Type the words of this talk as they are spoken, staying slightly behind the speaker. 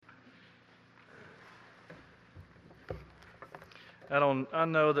I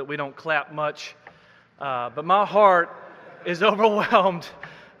know that we don't clap much, but my heart is overwhelmed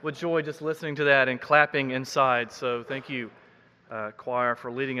with joy just listening to that and clapping inside. So thank you, choir, for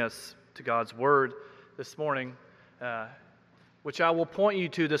leading us to God's Word this morning, which I will point you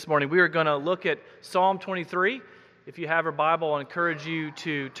to this morning. We are going to look at Psalm 23. If you have a Bible, I encourage you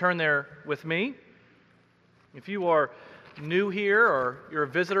to turn there with me. If you are new here or you're a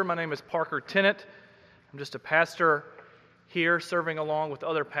visitor, my name is Parker Tennant. I'm just a pastor here serving along with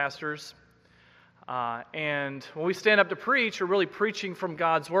other pastors. And when we stand up to preach, we're really preaching from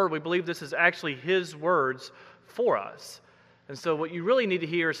God's Word. We believe this is actually His words for us. And so what you really need to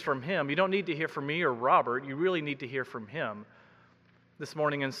hear is from Him. You don't need to hear from me or Robert. You really need to hear from Him this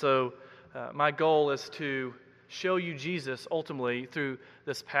morning. And so my goal is to show you Jesus ultimately through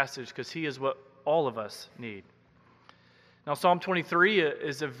this passage, because He is what all of us need. Now, Psalm 23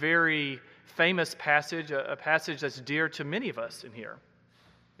 is a very famous passage, a passage that's dear to many of us in here.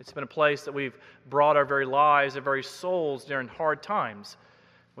 It's been a place that we've brought our very lives, our very souls during hard times.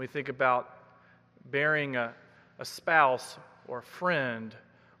 When we think about burying a spouse or a friend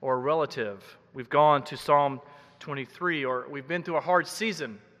or a relative, we've gone to Psalm 23, or we've been through a hard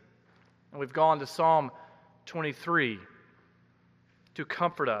season, and we've gone to Psalm 23 to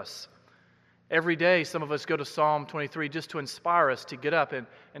comfort us. Every day, some of us go to Psalm 23 just to inspire us to get up and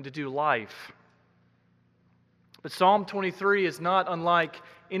to do life. But Psalm 23 is not unlike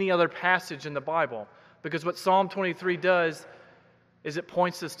any other passage in the Bible, because what Psalm 23 does is it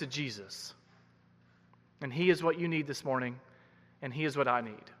points us to Jesus. And He is what you need this morning, and He is what I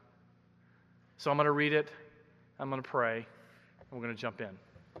need. So I'm going to read it, I'm going to pray, and we're going to jump in.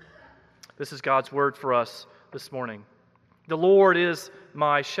 This is God's word for us this morning. The Lord is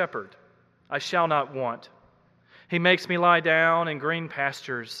my shepherd. I shall not want. He makes me lie down in green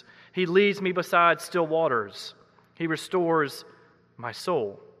pastures. He leads me beside still waters. He restores my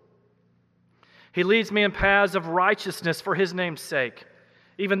soul. He leads me in paths of righteousness for His name's sake.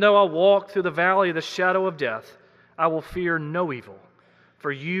 Even though I walk through the valley of the shadow of death, I will fear no evil,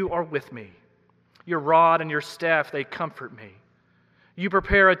 for You are with me. Your rod and Your staff, they comfort me. You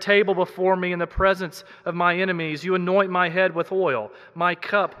prepare a table before me in the presence of my enemies. You anoint my head with oil. My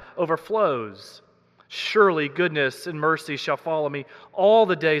cup overflows. Surely goodness and mercy shall follow me all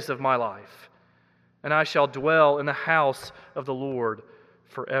the days of my life, and I shall dwell in the house of the Lord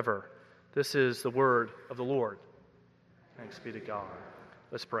forever. This is the word of the Lord. Thanks be to God.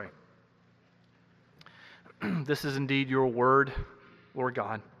 Let's pray. This is indeed Your word, Lord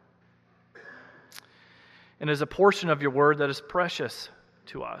God. And is a portion of Your word that is precious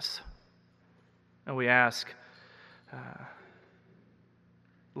to us. And we ask,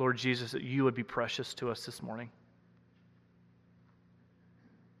 Lord Jesus, that You would be precious to us this morning.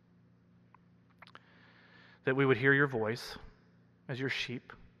 That we would hear Your voice as Your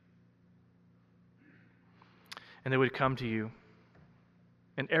sheep. And that we would come to You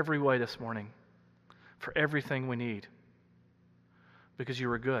in every way this morning for everything we need, because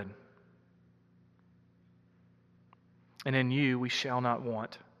You are good. And in You we shall not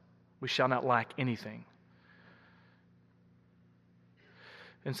want. We shall not lack anything.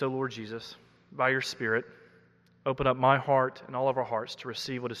 And so, Lord Jesus, by Your Spirit, open up my heart and all of our hearts to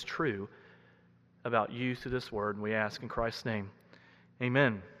receive what is true about You through this word. And we ask in Christ's name,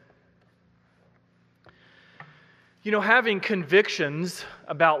 amen. You know, having convictions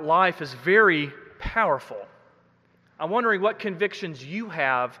about life is very powerful. I'm wondering what convictions you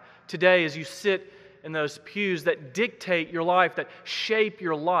have today as you sit in those pews that dictate your life, that shape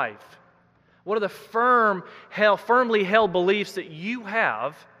your life. What are the firmly held beliefs that you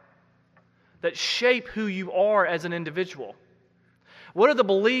have that shape who you are as an individual? What are the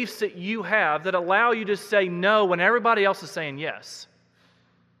beliefs that you have that allow you to say no when everybody else is saying yes?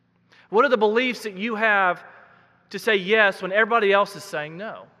 What are the beliefs that you have to say yes when everybody else is saying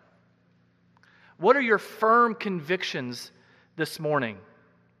no? What are your firm convictions this morning?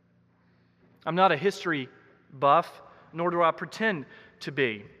 I'm not a history buff, nor do I pretend to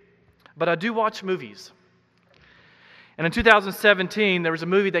be, but I do watch movies. And in 2017, there was a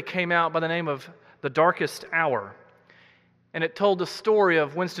movie that came out by the name of The Darkest Hour, and it told the story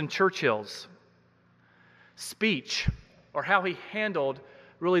of Winston Churchill's speech, or how he handled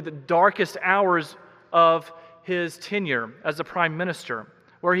really the darkest hours of his tenure as a prime minister,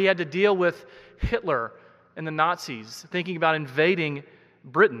 where he had to deal with Hitler and the Nazis, thinking about invading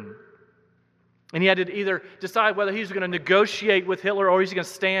Britain. And he had to either decide whether he was going to negotiate with Hitler or he's going to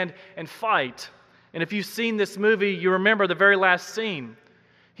stand and fight. And if you've seen this movie, you remember the very last scene.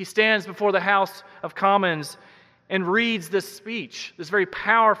 He stands before the House of Commons and reads this speech, this very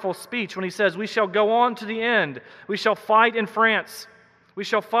powerful speech, when he says, "We shall go on to the end. We shall fight in France. We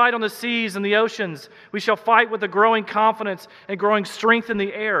shall fight on the seas and the oceans. We shall fight with a growing confidence and growing strength in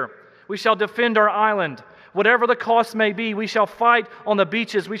the air. We shall defend our island. Whatever the cost may be, we shall fight on the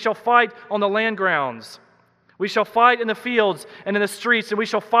beaches. We shall fight on the land grounds. We shall fight in the fields and in the streets, and we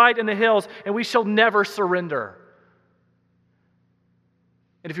shall fight in the hills, and we shall never surrender."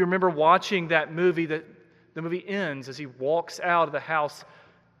 And if you remember watching that movie, the movie ends as he walks out of the House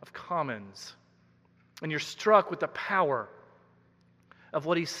of Commons. And you're struck with the power of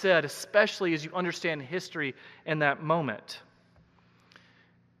what he said, especially as you understand history in that moment.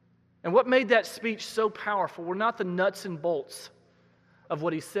 And what made that speech so powerful were not the nuts and bolts of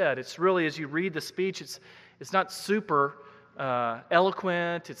what he said. It's really, as you read the speech, it's not super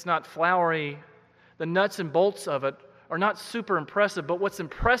eloquent, it's not flowery. The nuts and bolts of it are not super impressive, but what's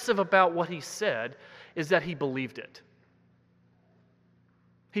impressive about what he said is that he believed it.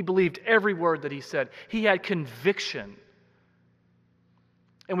 He believed every word that he said. He had conviction.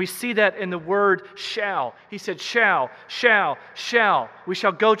 And we see that in the word shall. He said, shall. We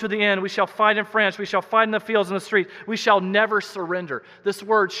shall go to the end. We shall fight in France. We shall fight in the fields and the streets. We shall never surrender. This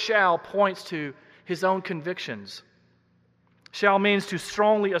word shall points to his own convictions. Shall means to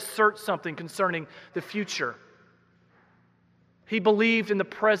strongly assert something concerning the future. He believed in the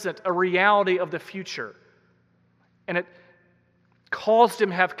present, a reality of the future. And it caused him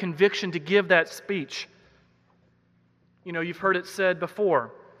to have conviction to give that speech. You know, you've heard it said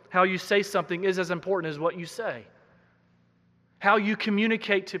before, how you say something is as important as what you say. How you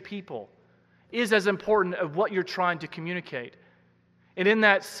communicate to people is as important as what you're trying to communicate. And in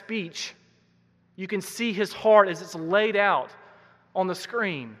that speech, you can see his heart as it's laid out on the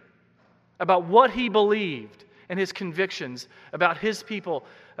screen about what he believed and his convictions about his people,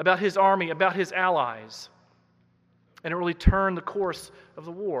 about his army, about his allies. And it really turned the course of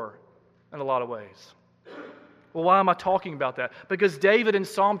the war in a lot of ways. Well, why am I talking about that? Because David in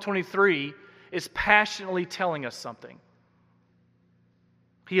Psalm 23 is passionately telling us something.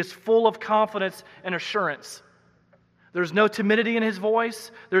 He is full of confidence and assurance. There's no timidity in his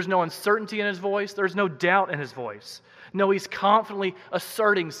voice. There's no uncertainty in his voice. There's no doubt in his voice. No, he's confidently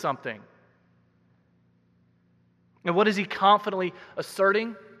asserting something. And what is he confidently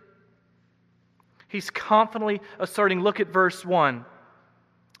asserting? He's confidently asserting, look at verse 1,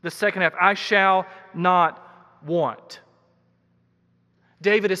 the second half, I shall not want.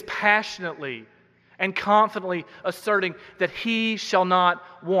 David is passionately and confidently asserting that he shall not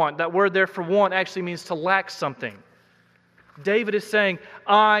want. That word there for want actually means to lack something. David is saying,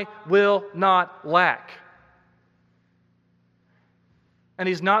 I will not lack. And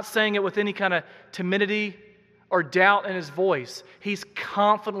he's not saying it with any kind of timidity or doubt in his voice. He's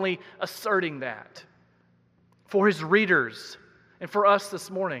confidently asserting that for his readers and for us this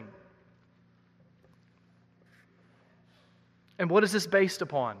morning. And what is this based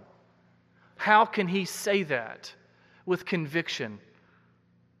upon? How can he say that with conviction?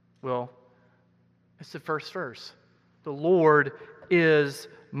 Well, it's the first verse. The Lord is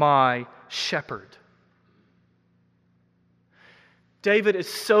my shepherd. David is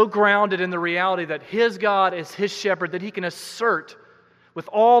so grounded in the reality that his God is his shepherd that he can assert with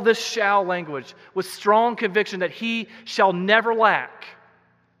all this shall language, with strong conviction that he shall never lack.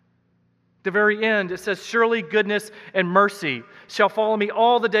 At the very end, it says, surely goodness and mercy shall follow me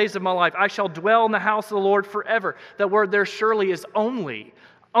all the days of my life. I shall dwell in the house of the Lord forever. That word there, surely, is only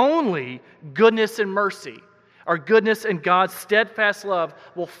goodness and mercy. Our goodness and God's steadfast love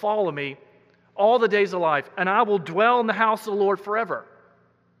will follow me all the days of life, and I will dwell in the house of the Lord forever.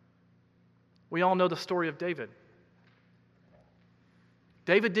 We all know the story of David.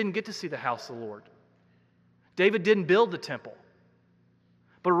 David didn't get to see the house of the Lord. David didn't build the temple.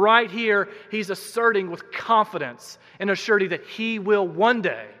 But right here, he's asserting with confidence and assurity that he will one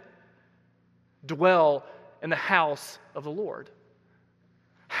day dwell in the house of the Lord.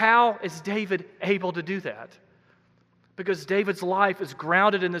 How is David able to do that? Because David's life is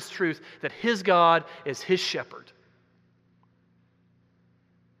grounded in this truth that his God is his shepherd.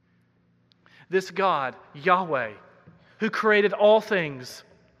 This God, Yahweh, who created all things,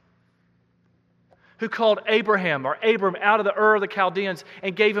 who called Abraham or Abram out of the Ur of the Chaldeans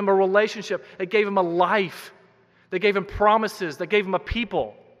and gave him a relationship, that gave him a life, that gave him promises, that gave him a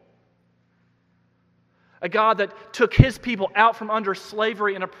people. A God that took his people out from under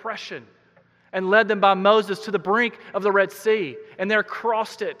slavery and oppression and led them by Moses to the brink of the Red Sea, and there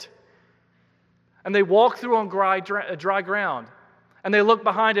crossed it. And they walked through on dry ground. And they looked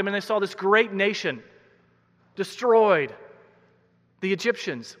behind him and they saw this great nation destroyed, the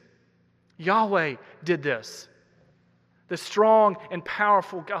Egyptians. Yahweh did this. the strong and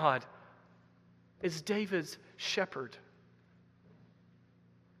powerful God, is David's shepherd.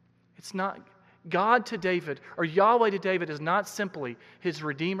 It's not God to David, or Yahweh to David, is not simply his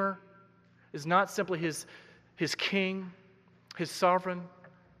Redeemer, is not simply his king, his sovereign.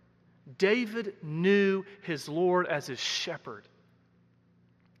 David knew his Lord as his shepherd.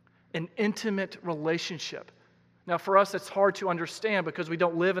 An intimate relationship. Now, for us, it's hard to understand because we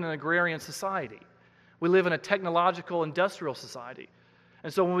don't live in an agrarian society. We live in a technological, industrial society.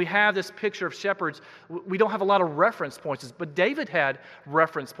 And so when we have this picture of shepherds, we don't have a lot of reference points. But David had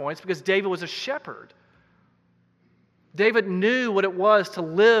reference points because David was a shepherd. David knew what it was to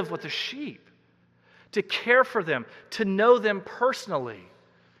live with the sheep, to care for them, to know them personally,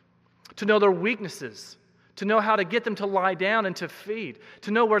 to know their weaknesses, to know how to get them to lie down and to feed, to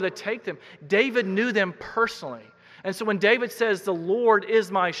know where to take them. David knew them personally. And so when David says, "The Lord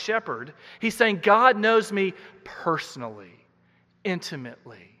is my shepherd," he's saying God knows me personally,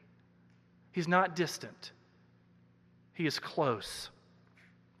 intimately. He's not distant. He is close.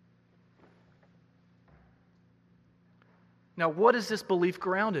 Now, what is this belief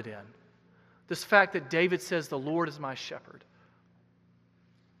grounded in? This fact that David says, "The Lord is my shepherd."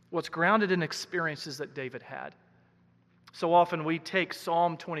 Well, it's grounded in experiences that David had. So often we take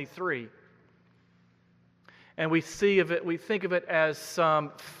Psalm 23 and we think of it as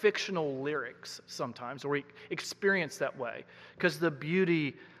some fictional lyrics sometimes, or we experience that way because the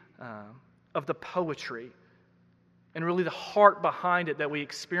beauty of the poetry and really the heart behind it that we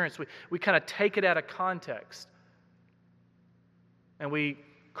experience, we kind of take it out of context and we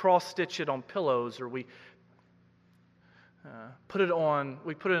cross-stitch it on pillows, or we put it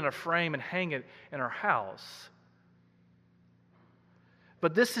in a frame and hang it in our house.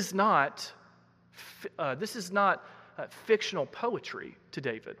 But this is not fictional poetry to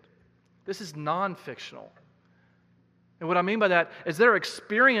David. This is non-fictional. And what I mean by that is there are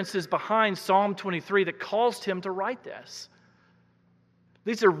experiences behind Psalm 23 that caused him to write this.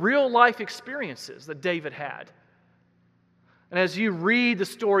 These are real-life experiences that David had. And as you read the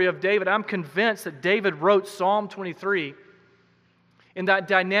story of David, I'm convinced that David wrote Psalm 23 in that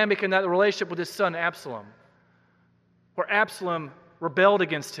dynamic, in that relationship with his son Absalom, where Absalom rebelled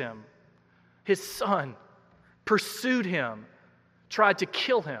against him. His son pursued him, tried to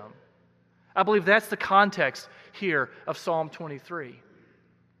kill him. I believe that's the context here of Psalm 23.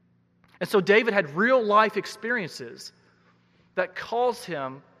 And so David had real life experiences that caused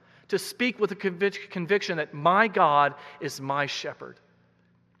him to speak with a conviction that my God is my shepherd.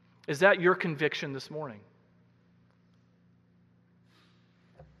 Is that your conviction this morning?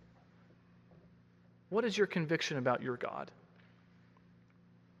 What is your conviction about your God?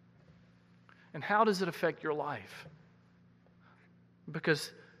 And how does it affect your life?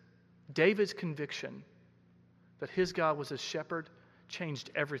 Because David's conviction that his God was his shepherd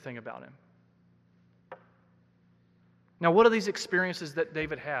changed everything about him. Now, what are these experiences that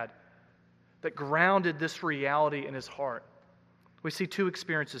David had that grounded this reality in his heart? We see two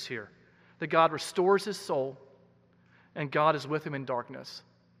experiences here. That God restores his soul and God is with him in darkness.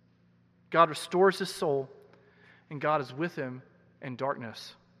 God restores his soul and God is with him in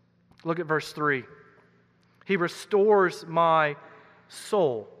darkness. Look at verse 3. He restores my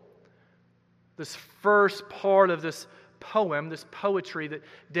soul. This first part of this poem, this poetry that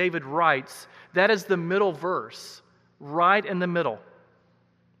David writes, that is the middle verse, right in the middle.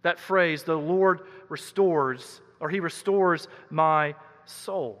 That phrase, the Lord restores, or he restores my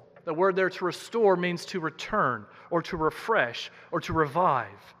soul. The word there to restore means to return, or to refresh, or to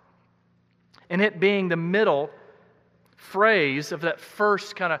revive. And it being the middle phrase of that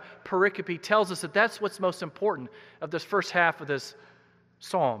first kind of pericope tells us that that's what's most important of this first half of this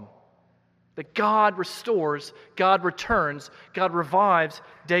psalm. That God restores, God returns, God revives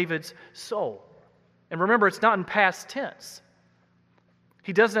David's soul. And remember, it's not in past tense.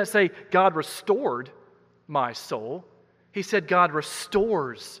 He doesn't say, God restored my soul. He said, God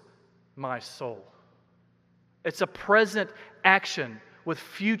restores my soul. It's a present action with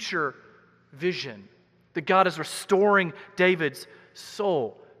future vision. That God is restoring David's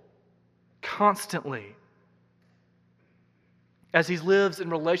soul constantly as he lives in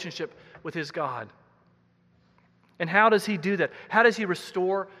relationship with his God. And how does he do that? How does he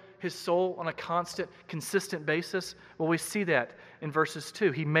restore his soul on a constant, consistent basis? Well, we see that in verses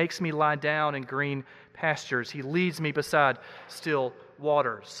 2. He makes me lie down in green pastures. He leads me beside still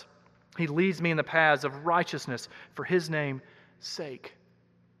waters. He leads me in the paths of righteousness for his name's sake.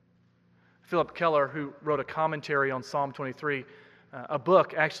 Philip Keller, who wrote a commentary on Psalm 23, a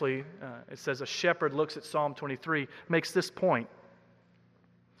book actually, it says, A Shepherd Looks at Psalm 23, makes this point.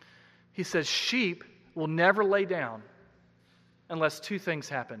 He says, sheep will never lay down unless two things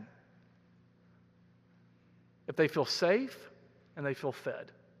happen. If they feel safe and they feel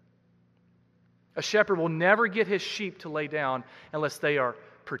fed. A shepherd will never get his sheep to lay down unless they are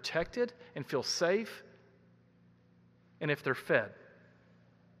protected and feel safe and if they're fed.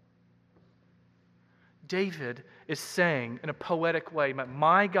 David is saying in a poetic way,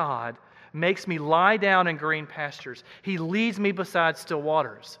 my God makes me lie down in green pastures. He leads me beside still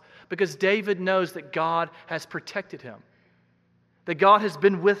waters. Because David knows that God has protected him. That God has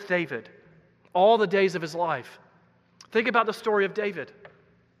been with David all the days of his life. Think about the story of David.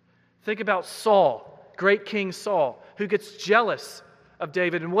 Think about Saul, great King Saul, who gets jealous of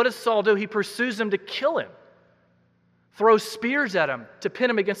David. And what does Saul do? He pursues him to kill him. Throws spears at him to pin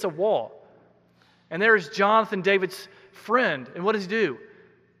him against a wall. And there is Jonathan, David's friend. And what does he do?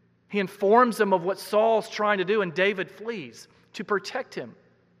 He informs him of what Saul's trying to do, and David flees to protect him.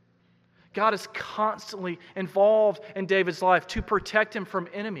 God is constantly involved in David's life to protect him from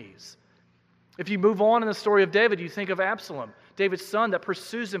enemies. If you move on in the story of David, you think of Absalom, David's son that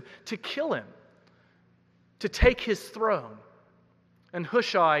pursues him to kill him, to take his throne. And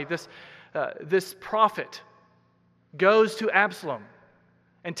Hushai, this prophet, goes to Absalom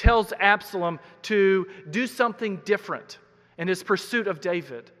and tells Absalom to do something different in his pursuit of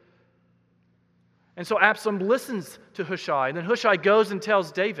David. And so Absalom listens to Hushai, and then Hushai goes and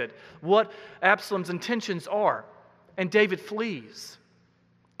tells David what Absalom's intentions are, and David flees.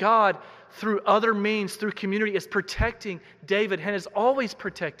 God, through other means, through community, is protecting David and has always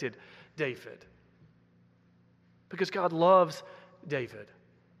protected David. Because God loves David.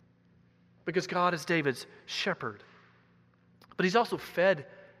 Because God is David's shepherd. But He's also fed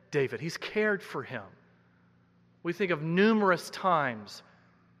David. He's cared for him. We think of numerous times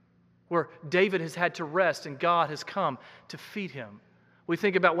where David has had to rest and God has come to feed him. We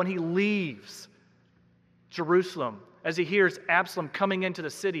think about when he leaves Jerusalem as he hears Absalom coming into the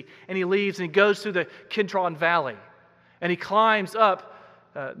city, and he leaves and he goes through the Kidron Valley and he climbs up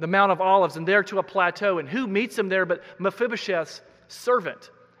the Mount of Olives and there to a plateau, and who meets him there but Mephibosheth's servant?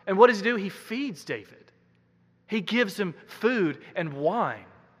 And what does he do? He feeds David. He gives him food and wine.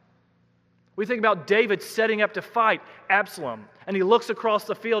 We think about David setting up to fight Absalom, and he looks across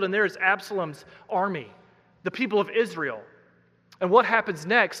the field, and there's Absalom's army, the people of Israel. And what happens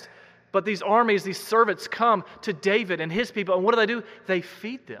next? But these armies, these servants come to David and his people, and what do? They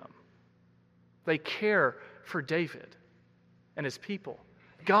feed them. They care for David and his people.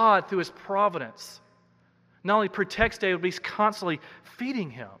 God, through His providence, not only protects David, but He's constantly feeding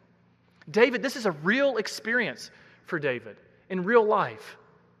him. David, this is a real experience for David in real life.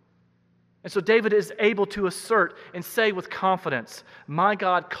 And so David is able to assert and say with confidence, my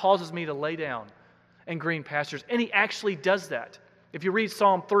God causes me to lay down in green pastures. And He actually does that. If you read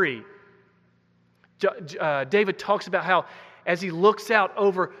Psalm 3, David talks about how as he looks out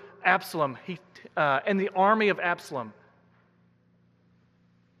over Absalom and the army of Absalom,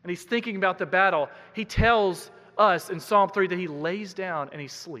 and he's thinking about the battle, he tells us in Psalm 3 that he lays down and he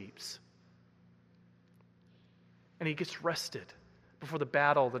sleeps. And he gets rested before the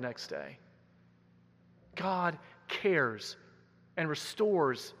battle the next day. God cares and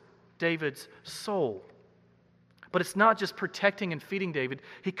restores David's soul. But it's not just protecting and feeding David.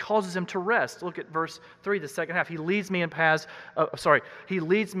 He causes him to rest. Look at verse 3, the second half. He leads me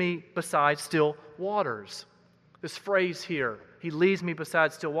beside still waters. This phrase here, He leads me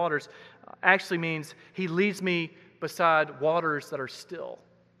beside still waters, actually means He leads me beside waters that are still.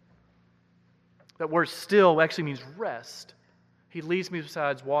 That word still actually means rest. He leads me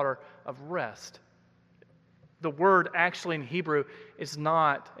beside water of rest. The word actually in Hebrew is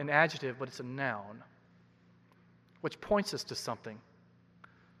not an adjective, but it's a noun, which points us to something.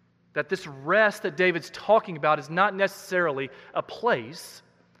 That this rest that David's talking about is not necessarily a place,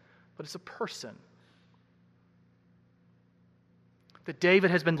 but it's a person. That David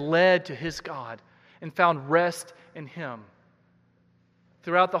has been led to his God and found rest in Him.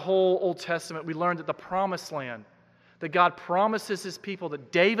 Throughout the whole Old Testament, we learned that the promised land that God promises His people,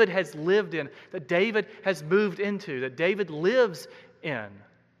 that David has lived in, that David has moved into, that David lives in,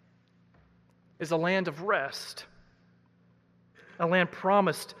 is a land of rest. A land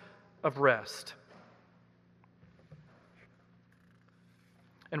promised of rest.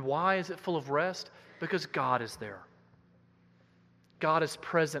 And why is it full of rest? Because God is there. God is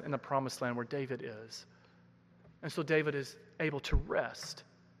present in the promised land where David is. And so David is able to rest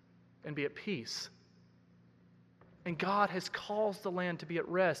and be at peace. And God has caused the land to be at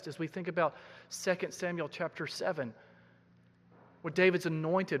rest as we think about 2 Samuel chapter 7, where David's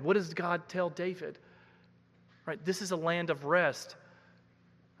anointed. What does God tell David? Right, this is a land of rest.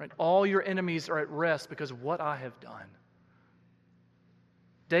 Right, all your enemies are at rest because of what I have done.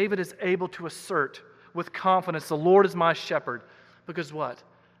 David is able to assert with confidence, the Lord is my shepherd. Because what?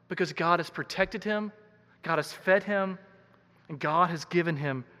 Because God has protected him, God has fed him, and God has given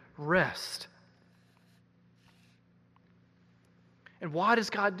him rest. And why does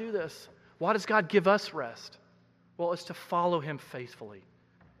God do this? Why does God give us rest? Well, it's to follow him faithfully.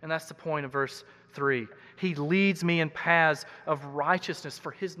 And that's the point of verse 3. He leads me in paths of righteousness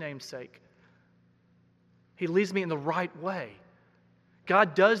for his name's sake. He leads me in the right way.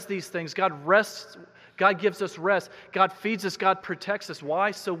 God does these things. God rests. God gives us rest. God feeds us. God protects us. Why?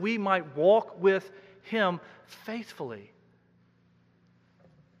 So we might walk with him faithfully.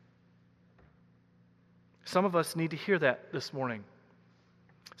 Some of us need to hear that this morning.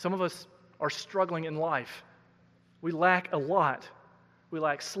 Some of us are struggling in life. We lack a lot. We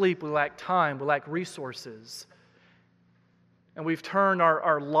lack sleep. We lack time. We lack resources. And we've turned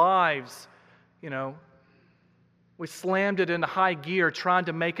our lives, we slammed it into high gear trying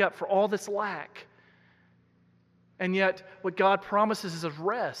to make up for all this lack. And yet, what God promises is a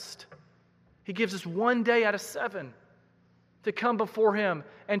rest. He gives us 1 day out of 7 to come before him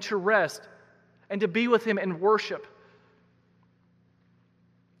and to rest and to be with him and worship.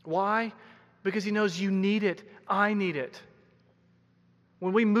 Why? Because he knows you need it. I need it.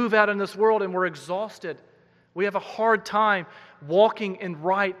 When we move out in this world and we're exhausted, we have a hard time walking in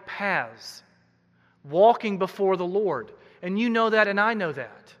right paths, walking before the Lord. And you know that, and I know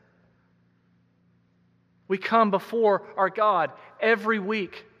that. We come before our God every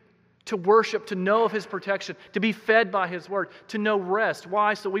week to worship, to know of his protection, to be fed by his word, to know rest.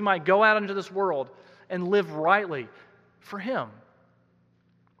 Why? So we might go out into this world and live rightly for him.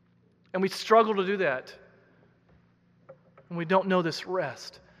 And we struggle to do that. And we don't know this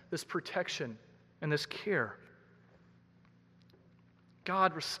rest, this protection, and this care.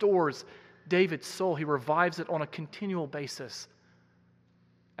 God restores David's soul. He revives it on a continual basis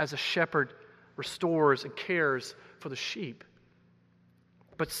as a shepherd restores and cares for the sheep.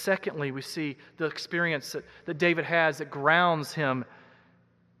 But secondly, we see the experience that David has that grounds him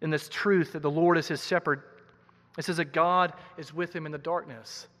in this truth that the Lord is his shepherd. It says that God is with him in the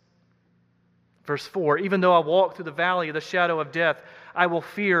darkness. Verse 4, even though I walk through the valley of the shadow of death, I will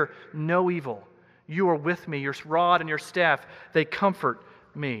fear no evil. You are with me, your rod and your staff, they comfort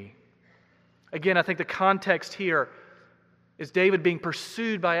me. Again, I think the context here is David being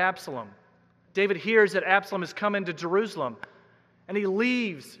pursued by Absalom. David hears that Absalom has come into Jerusalem, and he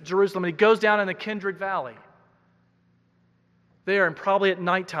leaves Jerusalem, and he goes down in the Kindred Valley. There, and probably at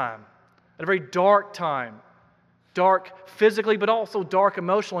nighttime, at a very dark time, dark physically, but also dark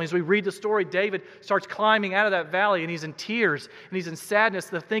emotionally. As we read the story, David starts climbing out of that valley, and he's in tears, and he's in sadness,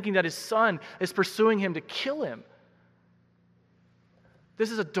 the thinking that his son is pursuing him to kill him.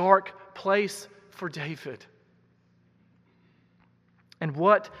 This is a dark place for David. And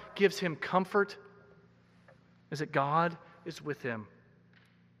what gives him comfort is that God is with him.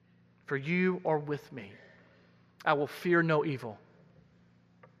 For you are with me. I will fear no evil.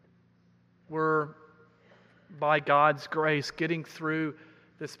 We're, by God's grace, getting through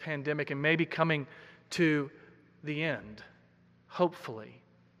this pandemic and maybe coming to the end, hopefully.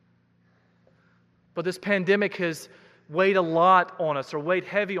 But this pandemic has weighed a lot on us, or weighed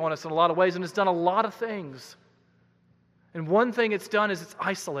heavy on us in a lot of ways, and it's done a lot of things. And one thing it's done is it's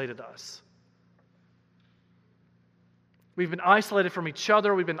isolated us. We've been isolated from each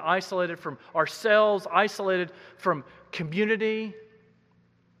other. We've been isolated from ourselves, isolated from community.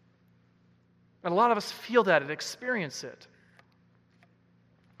 And a lot of us feel that and experience it.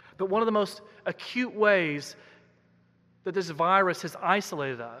 But one of the most acute ways that this virus has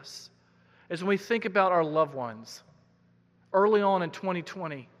isolated us is when we think about our loved ones. Early on in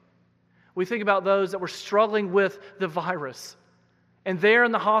 2020, we think about those that were struggling with the virus, and they're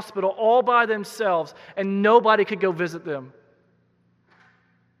in the hospital all by themselves, and nobody could go visit them.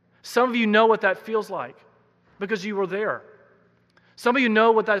 Some of you know what that feels like because you were there. Some of you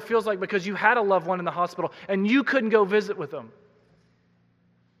know what that feels like because you had a loved one in the hospital, and you couldn't go visit with them.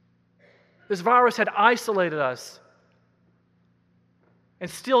 This virus had isolated us, and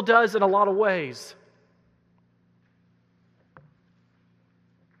still does in a lot of ways.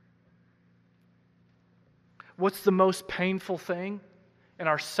 What's the most painful thing in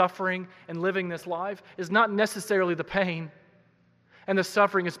our suffering and living this life is not necessarily the pain and the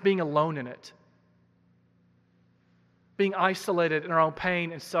suffering, it's being alone in it. Being isolated in our own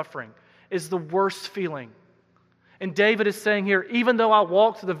pain and suffering is the worst feeling. And David is saying here, even though I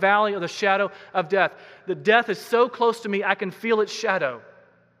walk through the valley of the shadow of death, the death is so close to me, I can feel its shadow.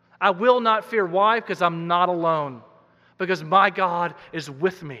 I will not fear. Why? Because I'm not alone. Because my God is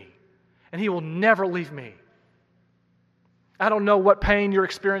with me, and He will never leave me. I don't know what pain you're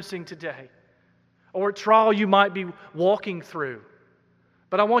experiencing today or what trial you might be walking through.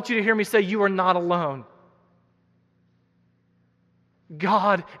 But I want you to hear me say you are not alone.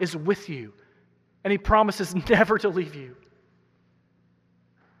 God is with you, and He promises never to leave you.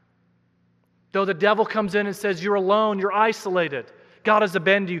 Though the devil comes in and says you're alone, you're isolated, God has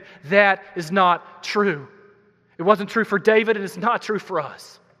abandoned you, that is not true. It wasn't true for David, and it's not true for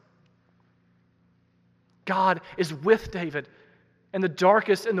us. God is with David in the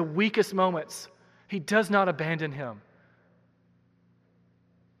darkest and the weakest moments. He does not abandon him.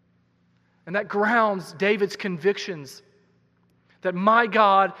 And that grounds David's convictions that my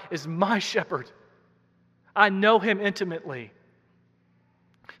God is my shepherd. I know Him intimately.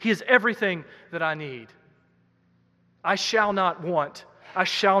 He is everything that I need. I shall not want, I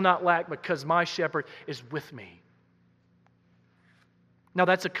shall not lack, because my shepherd is with me. Now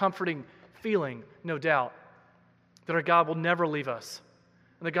that's a comforting feeling, no doubt, that our God will never leave us,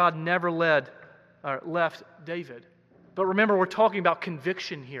 and that God never left David. But remember, we're talking about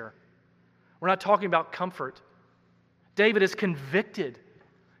conviction here. We're not talking about comfort. David is convicted.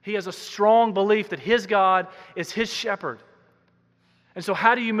 He has a strong belief that his God is his shepherd. And so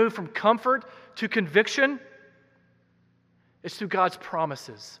how do you move from comfort to conviction? It's through God's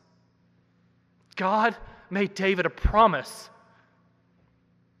promises. God made David a promise.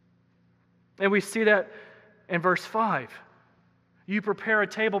 And we see that in verse 5. You prepare a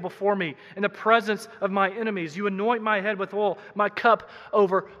table before me in the presence of my enemies. You anoint my head with oil. My cup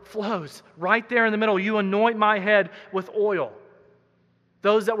overflows. Right there in the middle, you anoint my head with oil.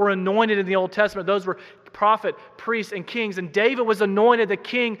 Those that were anointed in the Old Testament, those were prophet, priests, and kings. And David was anointed the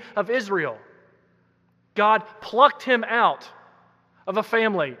king of Israel. God plucked him out of a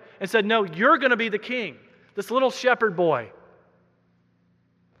family and said, no, you're going to be the king, this little shepherd boy.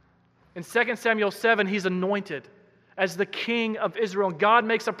 In 2 Samuel 7, he's anointed as the king of Israel. And God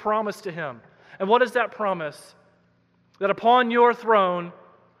makes a promise to him. And what is that promise? That upon your throne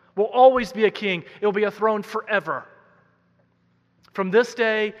will always be a king. It will be a throne forever. From this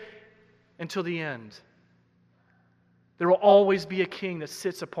day until the end. There will always be a king that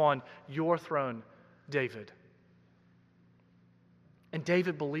sits upon your throne, David. And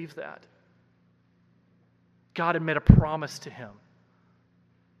David believed that. God had made a promise to him.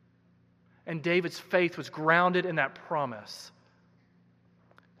 And David's faith was grounded in that promise.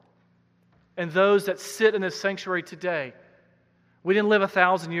 And those that sit in this sanctuary today, we didn't live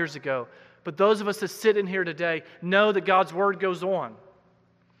 1,000 years ago, but those of us that sit in here today know that God's word goes on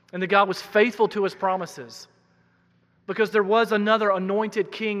and that God was faithful to His promises, because there was another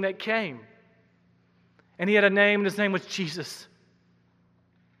anointed king that came, and He had a name, and His name was Jesus.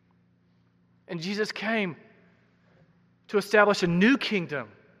 And Jesus came to establish a new kingdom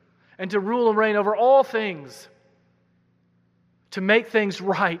and to rule and reign over all things, to make things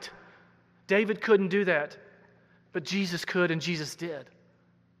right. David couldn't do that, but Jesus could, and Jesus did.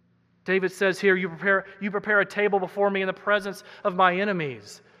 David says here, you prepare a table before me in the presence of my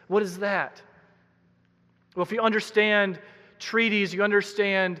enemies. What is that? Well, if you understand treaties, you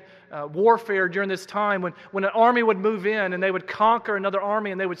understand warfare during this time, when an army would move in and they would conquer another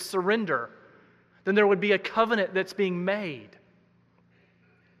army and they would surrender, then there would be a covenant that's being made.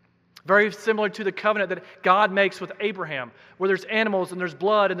 Very similar to the covenant that God makes with Abraham, where there's animals and there's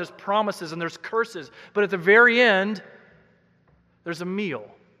blood and there's promises and there's curses. But at the very end, there's a meal.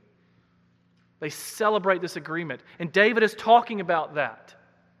 They celebrate this agreement. And David is talking about that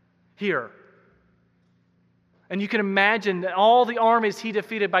here. And you can imagine all the armies he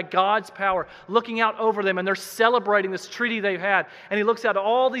defeated by God's power, looking out over them, and they're celebrating this treaty they've had. And he looks at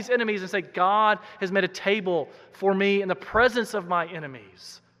all these enemies and says, God has made a table for me in the presence of my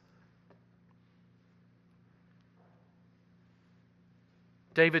enemies.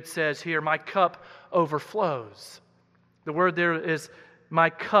 David says here, my cup overflows. The word there is, my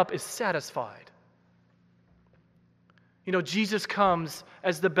cup is satisfied. You know, Jesus comes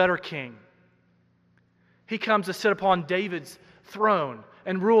as the better king. He comes to sit upon David's throne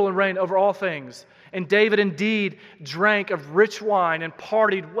and rule and reign over all things. And David indeed drank of rich wine and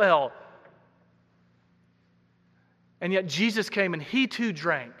partied well. And yet Jesus came and He too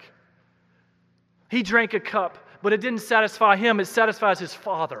drank. He drank a cup, but it didn't satisfy Him, it satisfies His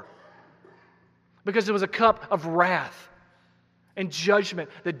Father. Because it was a cup of wrath and judgment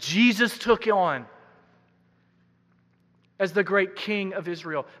that Jesus took on as the great king of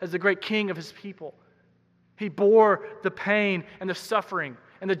Israel, as the great king of His people. He bore the pain and the suffering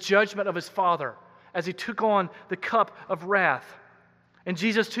and the judgment of His Father as He took on the cup of wrath. And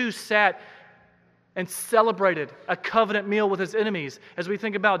Jesus too sat and celebrated a covenant meal with His enemies. As we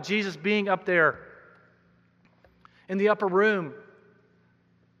think about Jesus being up there in the upper room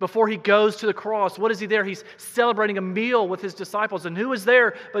before he goes to the cross. What is he there? He's celebrating a meal with his disciples. And who is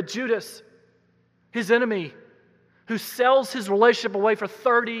there but Judas, his enemy, who sells his relationship away for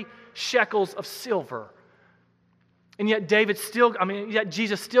 30 shekels of silver. And yet Jesus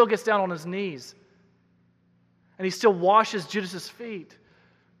still gets down on his knees. And he still washes Judas's feet.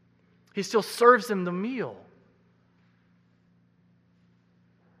 He still serves him the meal.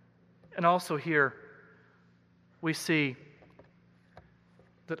 And also here, we see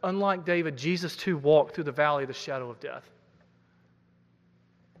that unlike David, Jesus too walked through the valley of the shadow of death.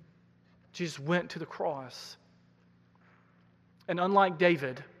 Jesus went to the cross. And unlike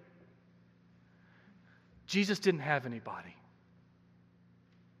David, Jesus didn't have anybody.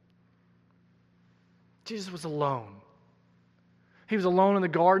 Jesus was alone. He was alone in the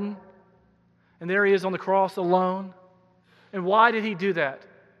garden, and there he is on the cross alone. And why did he do that?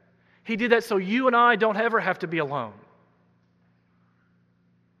 He did that so you and I don't ever have to be alone.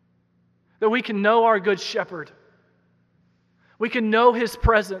 That we can know our good shepherd. We can know his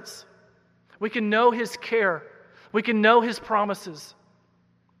presence. We can know his care. We can know his promises.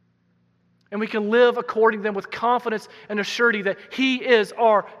 And we can live according to them with confidence and assurity that he is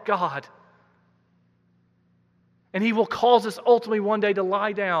our God. And he will cause us ultimately one day to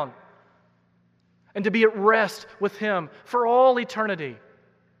lie down and to be at rest with him for all eternity.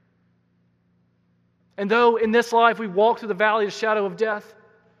 And though in this life we walk through the valley of the shadow of death,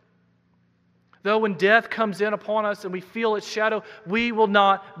 though when death comes in upon us and we feel its shadow, we will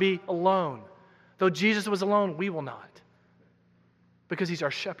not be alone. Though Jesus was alone, we will not. Because he's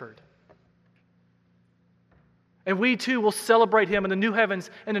our shepherd. And we too will celebrate him in the new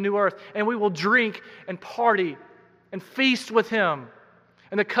heavens and the new earth. And we will drink and party and feast with him.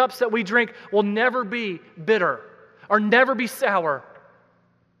 And the cups that we drink will never be bitter or never be sour.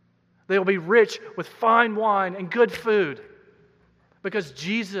 They will be rich with fine wine and good food. Because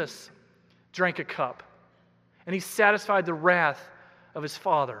Jesus drank a cup. And he satisfied the wrath of his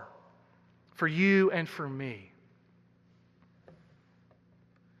Father for you and for me.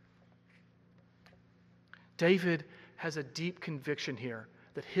 David has a deep conviction here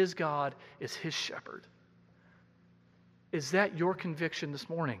that his God is his shepherd. Is that your conviction this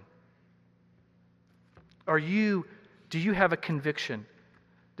morning? Do you have a conviction?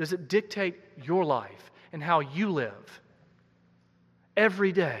 Does it dictate your life and how you live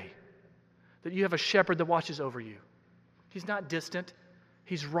every day? That you have a shepherd that watches over you. He's not distant.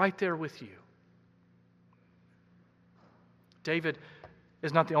 He's right there with you. David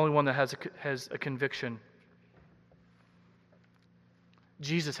is not the only one that has a conviction.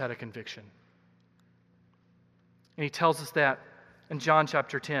 Jesus had a conviction. And he tells us that in John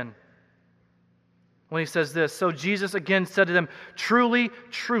chapter 10. When he says this, "So Jesus again said to them, 'Truly,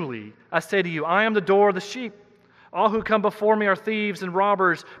 truly, I say to you, I am the door of the sheep. All who come before me are thieves and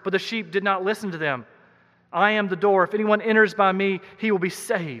robbers, but the sheep did not listen to them. I am the door. If anyone enters by me, he will be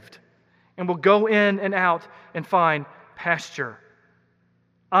saved and will go in and out and find pasture.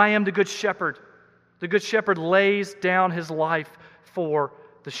 I am the good shepherd. The good shepherd lays down his life for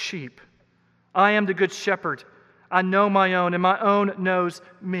the sheep. I am the good shepherd. I know my own, and my own knows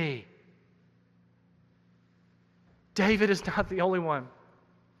me.'" David is not the only one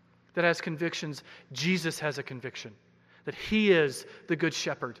that has convictions. Jesus has a conviction that he is the good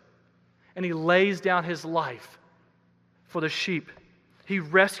shepherd, and he lays down his life for the sheep. He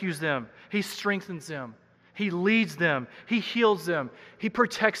rescues them. He strengthens them. He leads them. He heals them. He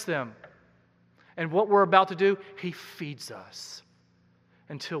protects them. And what we're about to do, he feeds us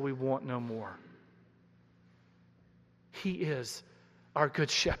until we want no more. He is our good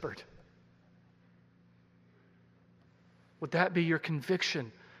shepherd. Would that be your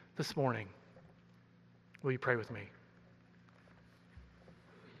conviction this morning? Will you pray with me?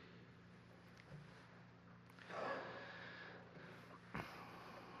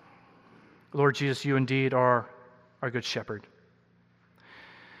 Lord Jesus, you indeed are our good shepherd.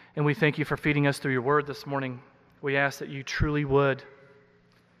 And we thank you for feeding us through your word this morning. We ask that you truly would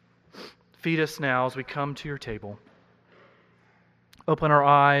feed us now as we come to your table. Open our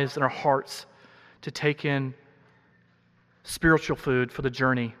eyes and our hearts to take in spiritual food for the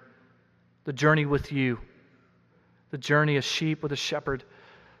journey with you, the journey as sheep with a shepherd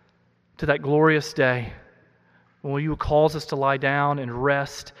to that glorious day when you will cause us to lie down and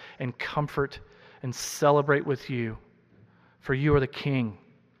rest and comfort and celebrate with you, for you are the King.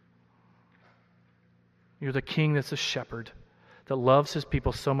 You're the King that's a shepherd that loves his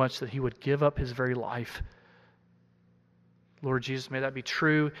people so much that he would give up his very life. Lord Jesus, may that be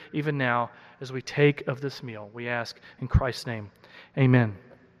true even now as we take of this meal. We ask in Christ's name. Amen.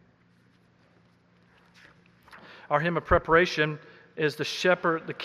 our hymn of preparation is the shepherd, the